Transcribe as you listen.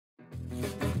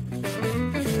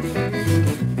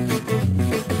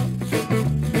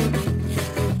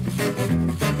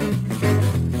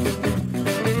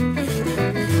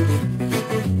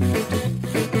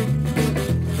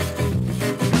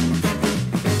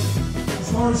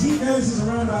As heat goes is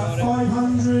around about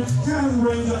 500, can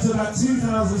range up to about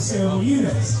 2,000 Scoville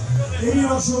units. If you're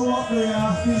not sure what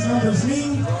these numbers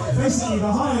mean, basically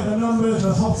the higher the number,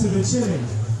 the hotter the chili.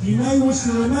 You may wish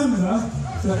to remember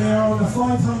that they are on the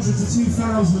 500 to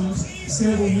 2,000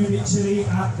 Scoville unit chili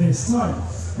at this time.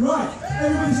 Right,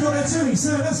 everybody's got their chili,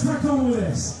 so let's crack on with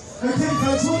this. Okay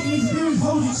folks, what you need to do is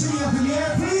hold your chili up in the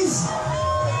air, please.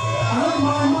 And on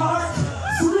my mark,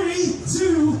 3,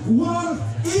 2, 1,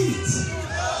 eat!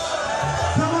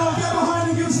 Come on, get behind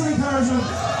and give us some encouragement.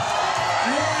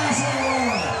 Yes,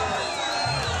 everyone.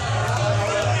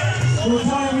 We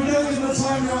don't get the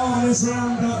time on this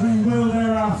round, but we will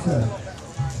thereafter.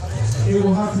 It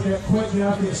will have to get quick, you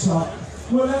have to get sharp.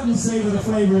 We'll let them savour the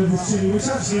flavour of this chili, which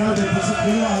actually I don't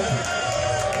particularly like.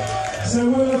 So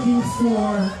we're looking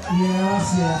for,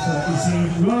 yes, you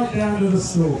see, right down to the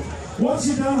stalk. Once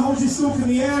you're done, hold your stalk in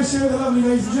the air, show the lovely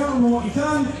ladies and gentlemen what you've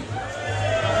done.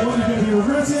 What you're going to be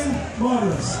regretting?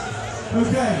 Marvellous.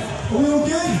 Okay, are we all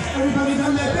good? Everybody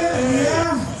done their bit in the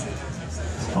air?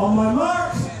 On my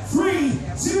mark, 3,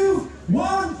 2,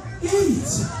 1, eat!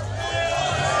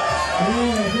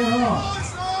 Yeah, get on.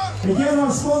 Again,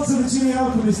 our sponsor, the Chili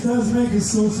Alchemist, does make a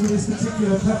sauce with this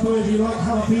particular pepper. If you like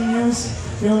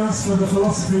jalapeños, go and ask for the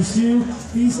Philosopher's Stew.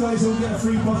 These guys all get a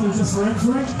free bottle just for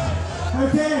entering.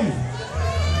 Okay.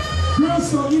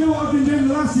 Grillstock, you know what I've been doing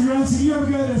the last 2 rounds, so you have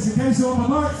a go at this, okay? So on my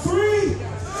mark, 3, 2, 1,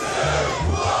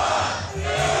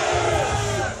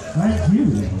 thank you.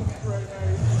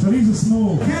 So these are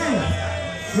small. Okay.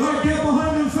 Right, get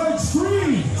behind them folks. 3,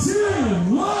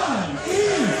 2, 1,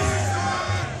 eat!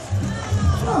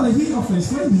 Oh, the heat off those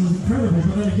flavors is incredible,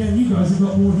 but then again, you guys have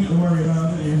got more heat to worry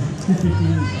about, haven't you?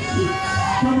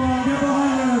 Come on, get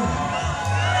behind them.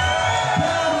 Come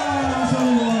on, I'll tell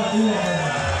you what,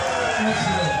 yeah.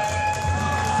 Excellent.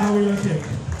 How are we looking?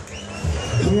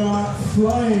 We are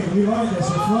flying. We like this,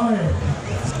 we're flying.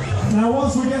 Now,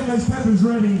 once we get those peppers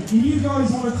ready, if you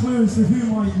guys want a clue as to who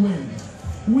might win,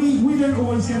 we don't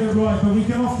always get it right, but we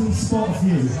can often spot a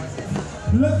few.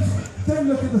 Don't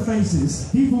look at the faces.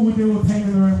 People would do a pain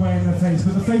in their own way in their face,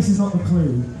 but the face is not the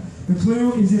clue. The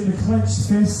clue is in the clenched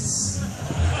fists,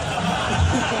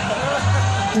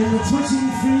 in the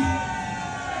twitching feet.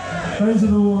 Those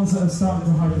are the ones that are starting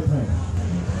to hide the pain.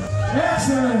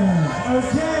 Excellent!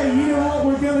 Okay, you know what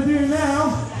we're going to do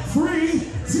now. 3,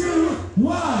 2,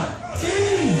 1,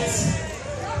 eat!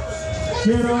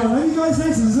 Get on. Have you guys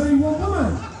noticed there's only one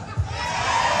woman?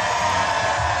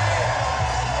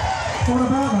 What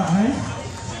about that, hey?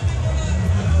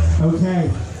 Okay.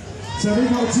 So they've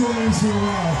got 2 on these for a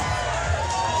while.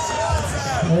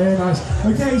 Very nice.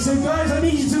 Okay, so guys, I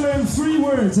need you to learn 3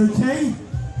 words, okay?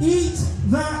 Eat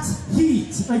that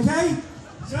heat, okay?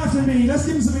 So after me, let's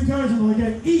give them some encouragement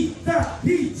again. Eat that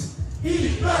heat!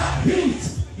 Eat that heat!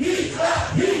 Eat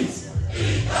that heat!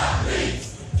 Eat that heat!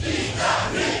 Eat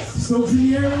that heat! Stop in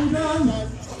the air when you're done.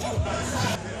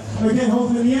 Okay, hold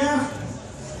them in the air.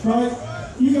 Right,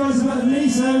 you guys are better than me,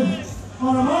 so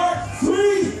on a mark, 3,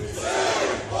 2,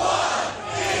 1,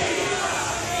 eat!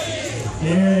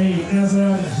 Yay, there's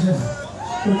the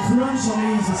crunch on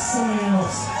these is something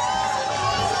else.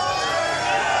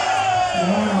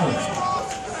 Wow.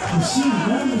 Machine,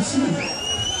 man, machine.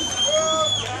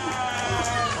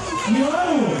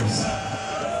 Yours!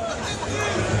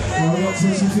 Well, we got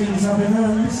twitching fingers up in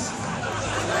hands.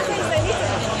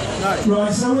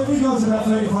 Right, so we got about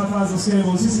 35,000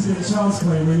 Scovilles. This has been a child's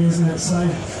play, really, isn't it? So, I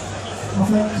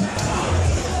think.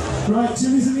 Right,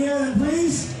 chilies in the air then,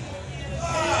 please.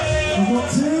 We've got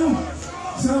 2.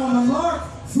 So on the mark,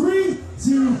 3,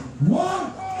 2,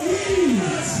 1, eat!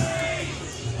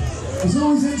 It's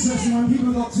always interesting when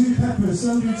people have got 2 peppers.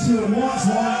 Some do 2 at once,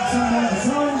 some one at a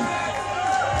time.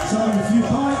 Some have a few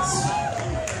bites.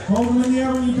 Hold them in the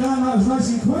air when you're done. That was nice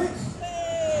and quick.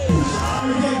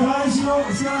 Okay, guys, you know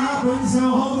what's going to happen, so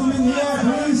hold them in the air,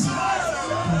 please.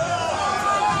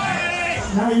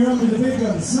 Now you're under the big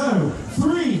guns. So,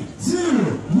 3, 2,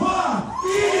 1,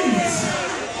 eat!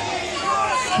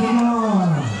 Come on.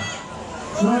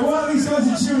 Right, while these guys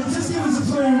are chewing, just give us a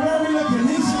clue. Where are we looking?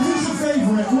 Who's the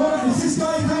favourite? What is this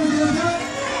guy coming to look at?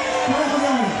 Where are we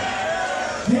going?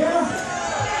 Here?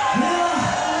 Here?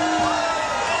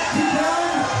 Keep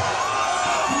going?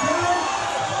 Keep going?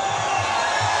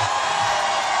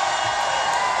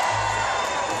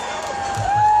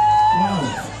 Wow.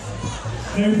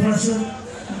 No pressure.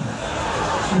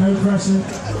 No pressure.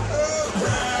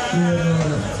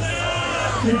 Yeah.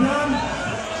 You're done?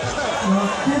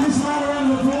 Give this man a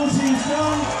round of applause. He's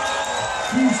done.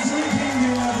 He's drinking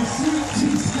the sweet,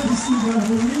 cheese, tasty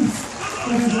relief.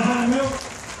 There's a hot milk.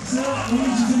 So, we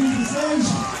need you to leave the stage.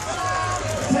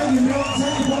 Take your milk,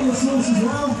 take your bottle of sauce as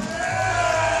well.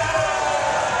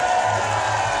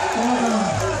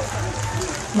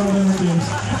 Well done, James.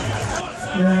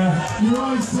 Yeah, your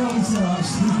eyes tell me so much.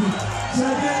 So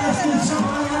again, let's give Chop a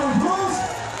round of applause.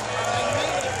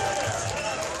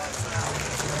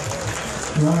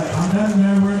 Right, I'm done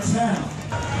there, we're at 10.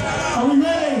 Are we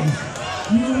ready?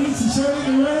 You need to show that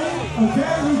you're ready?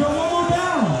 Okay, we've got one more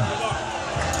down.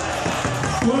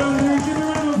 What I'm doing, give me a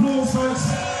round of applause, folks.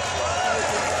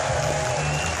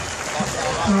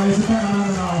 Oh, he's a better man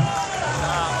than I.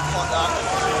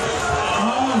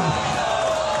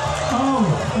 Oh,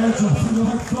 they're dropping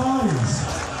like flies.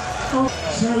 Oh,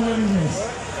 show willingness.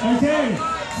 Okay,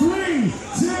 3,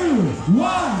 2,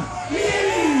 1,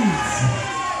 eat!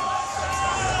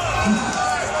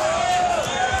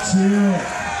 Chill.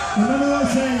 Remember what I'm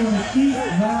saying, eat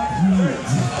that heat.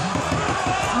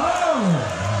 Oh!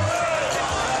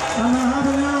 And the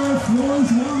Habanero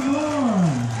floors one more.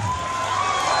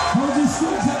 Hold your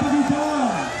sticks up to be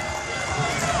done.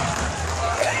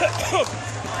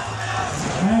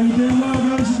 Hey, you're doing well,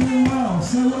 guys, you're doing well.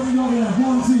 So what have we got here?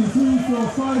 1, 2, 3, 4,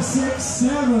 5, 6,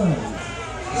 7.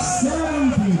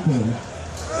 7 people.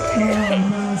 Oh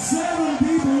man, 7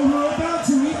 people who are about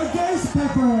to eat a ghost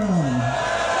pepper.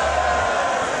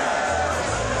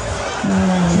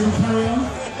 Should we carry on?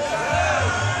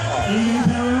 Are you going to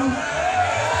carry on?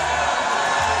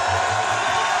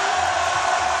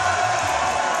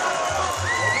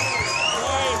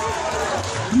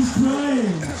 He's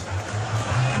crying.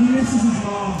 He misses his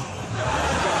mom.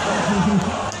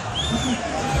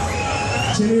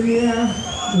 Chilli in the air.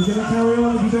 We're going to carry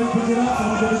on. If you don't pick it up, I'm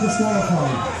going to disqualify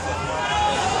you.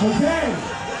 Okay,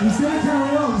 he's going to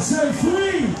carry on. So 3,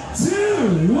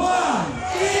 2, 1,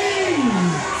 eat!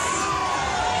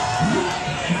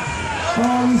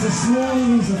 Oh, these are small,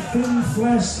 these are thin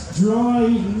flesh, dry,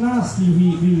 nasty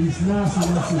heat, these nasty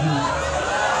heat.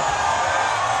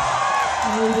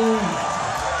 How are we doing?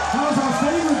 How's our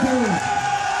favourite doing?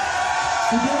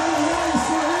 You getting in? You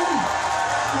still in?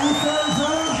 Are you throwing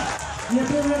fire? You're a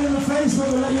bit red in the face, but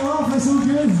we'll let you off, that's all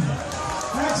good.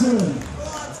 Excellent.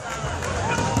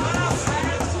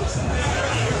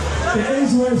 It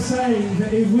is worth saying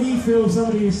that if we feel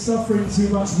somebody is suffering too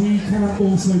much, we can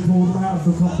also pull them out of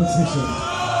the competition.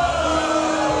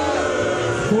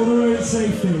 For their own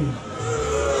safety.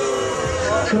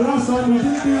 The last time we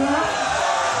didn't do that.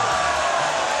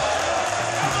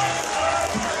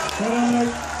 But I'm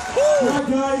like, right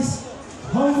guys,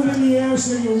 hold them in the air,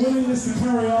 show your willingness to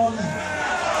carry on.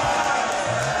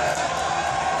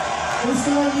 This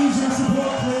guy needs your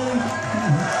support, clearly.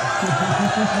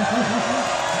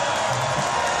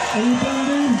 Are you done,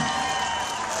 dude?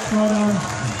 Well done.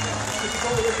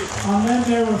 And then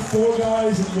there were 4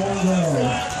 guys and 1 girl.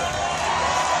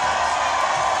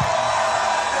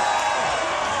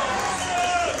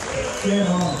 Get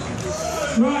on.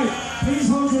 Right, please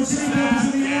hold your chili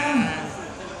peppers in the air.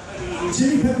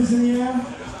 Chili peppers in the air.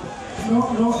 Not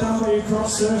down by your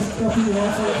crotch, sir. Up in your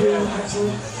life, right here.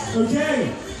 Excellent. Okay,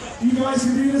 you guys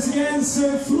can do this again.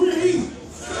 So 3, 2,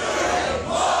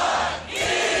 1.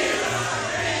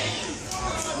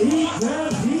 Eat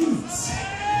that heat!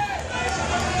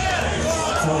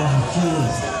 Oh,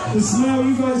 jeez. The smell,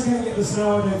 you guys can't get the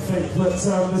smell, I don't think, but the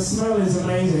smell is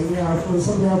amazing. Yeah, there's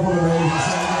something I want to raise.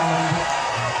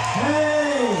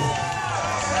 Hey!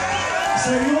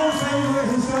 So your favourite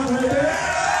has done her bit.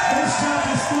 This chap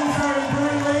is still very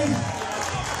brightly.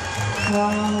 Oh,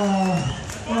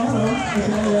 hello.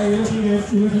 Okay, yeah, you're looking good,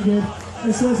 you're looking good.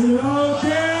 This was you. Oh,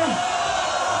 dear!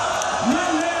 No.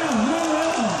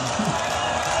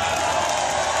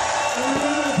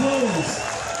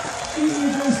 Eating a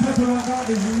ghost pepper like that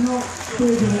is not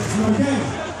big in it. Okay,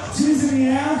 chillies in the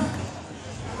air.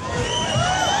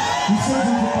 You said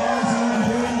them goodbye to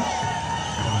everything.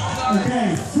 Okay,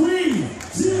 3,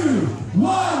 2, 1,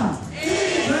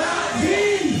 eat that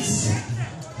heat!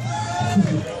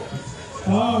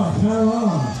 Oh, come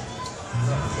on.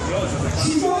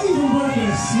 She's not even working a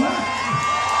slap.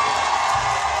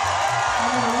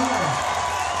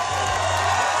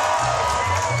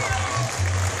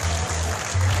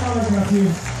 Matthew,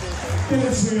 bit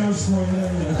of trios for you,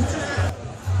 there you go.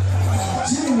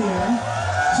 Chilli in the air,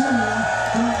 chilli in the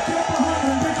air. Get behind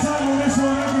them big time on this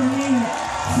one, everyone.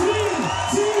 3,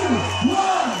 2,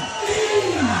 1,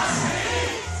 eat!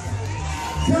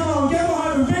 Come on, get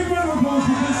behind them, big round of applause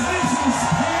because this is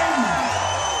pain.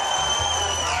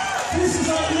 This is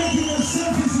like licking the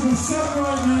surface of the sun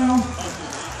right now.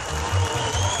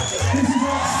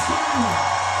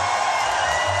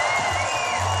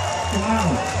 Wow.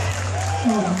 Oh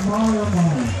my, oh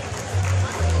my.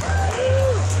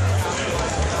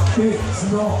 It's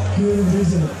not good,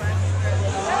 is it?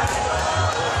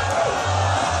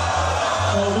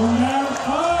 Oh, one down.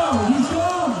 Oh, he's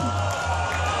gone.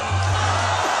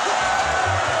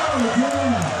 Oh,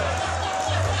 dear.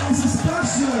 This is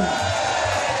special.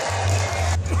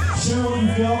 Show what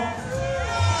you've got.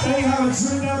 They have a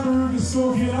Trinidad Moruga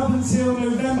scorpion. Up until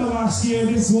November last year,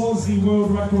 this was the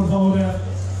world record holder.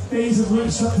 These have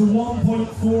reached up to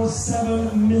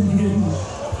 1.47 million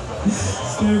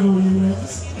Scoville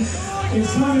units.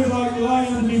 It's kind of like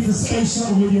lying underneath a space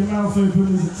shuttle with your mouth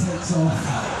open as it takes off.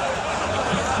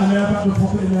 And they're about to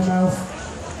pop it in their mouth.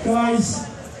 Guys,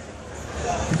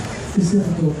 it's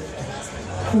difficult.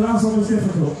 The last one was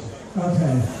difficult.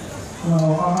 Okay.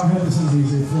 Well, I hope this is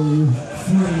easy for you.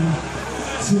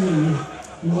 3, 2,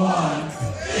 1,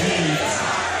 8.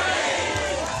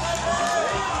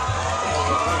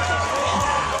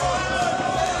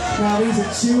 Now these are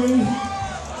chewy.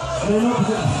 They're not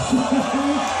good.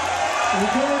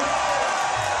 Okay.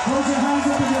 Hold your hands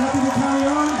up if you're happy to carry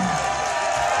on.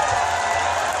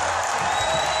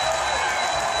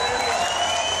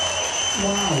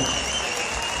 Wow.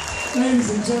 Ladies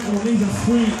and gentlemen, these are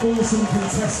 3 awesome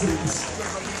contestants.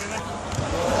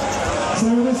 So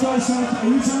this guy's trying to, are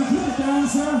you trying to keep it down,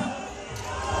 sir?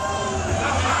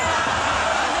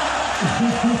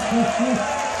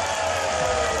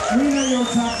 We know your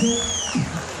tactic.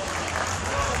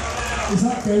 Is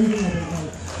that goading a bit,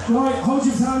 mate? Right, hold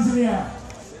your hands in the air.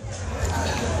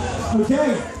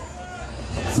 Okay.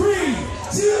 3,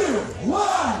 2,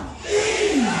 1,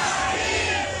 eat!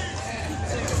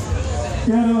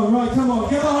 Get on, right, come on,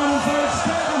 get behind them folks,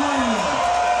 get behind them.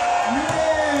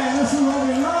 Yeah, that's all right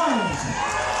in line.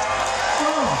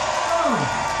 Oh.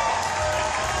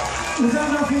 Was that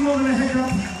nothing more than a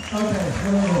hiccup? Okay,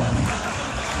 whatever.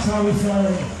 That's how we throw.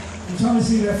 I'm trying to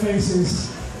see their faces.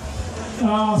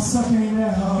 Sucking in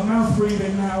there, mouth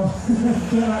breathing now.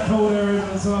 Get that cold air in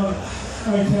as well.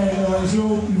 Okay, anyways,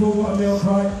 you've all got a milk,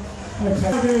 right? Okay.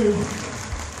 What I do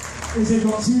is they've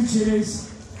got 2 chilies.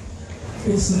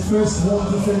 It's the first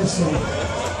one to finish them.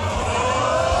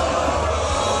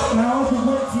 Now I can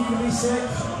wait for you to be sick,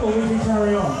 or we can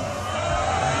carry on.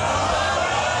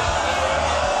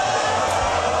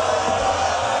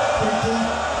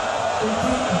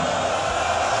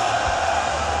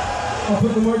 I'll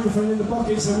put the microphone in the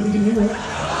bucket so everybody can hear it.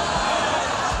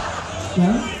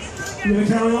 Now, you going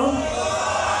to carry on?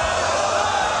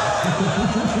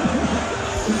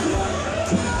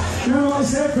 You know what I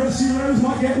said, first few rows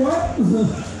might get wet?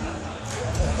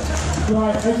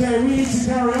 Right, okay, we need to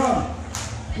carry on.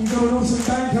 We've got an awesome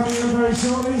band coming in very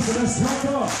shortly, so let's crack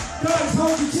on. Guys,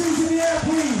 hold your tunes in the air,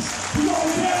 please. We've got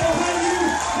the bear behind you.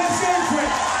 Let's go for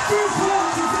it. First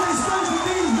one to finish both of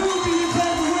these will be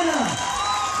declared the winner.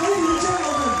 Ladies and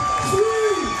gentlemen,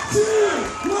 3,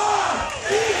 2, 1,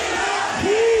 eat that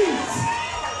heat!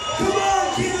 Come on,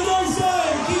 keep the noise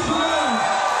going, keep it going.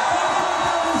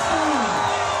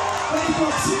 They've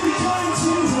got 2 giant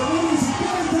chilies that need to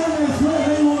get them down their throat,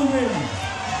 they want to win.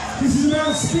 This is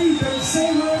about speed, don't say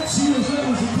much, shoot as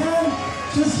little as you can.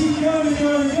 Just keep going and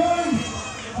going and going.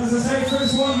 As I say,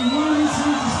 first one, you will need to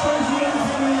dispose of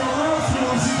everything in your mouth. You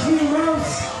want to clean your mouth.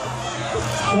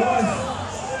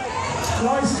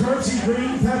 Nice crunchy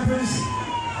green peppers.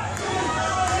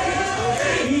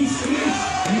 Eat.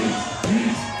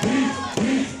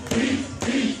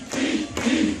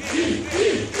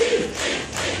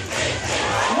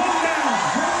 One down.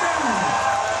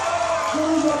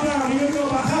 One down. You're going to go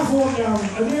about half one down.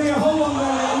 And then you hold on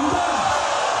down.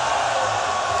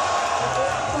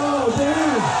 Oh,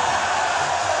 damn.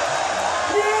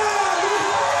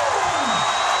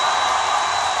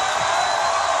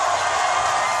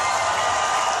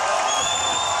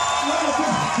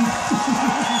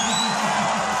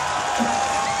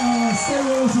 Stay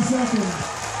with us a second.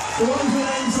 So what was your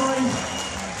name, sorry?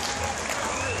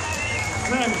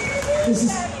 Fem. This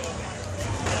is...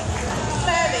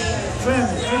 Fem,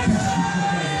 okay.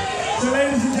 So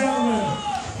ladies and gentlemen,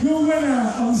 your winner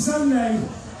on Sunday,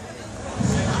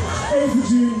 8th of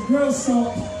June,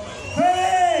 Grillstock.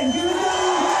 Hey! Give it a go!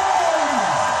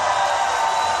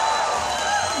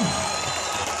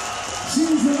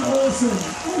 She's been awesome.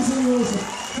 Absolutely awesome.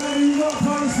 Now you've got a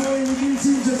prize for you with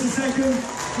YouTube just a second.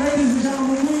 Ladies and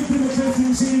gentlemen, we've been the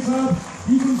Clifton Chilli Club.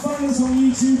 You can find us on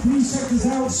YouTube. Please check us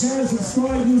out, share,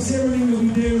 subscribe. You'll see everything that we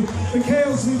do. The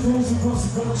chaos we cause across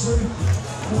the production.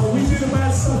 We do the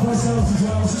bad stuff ourselves as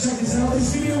well, so check us out.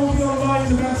 This video will be online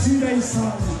in about 2 days'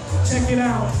 time. Check it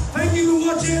out. Thank you for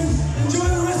watching.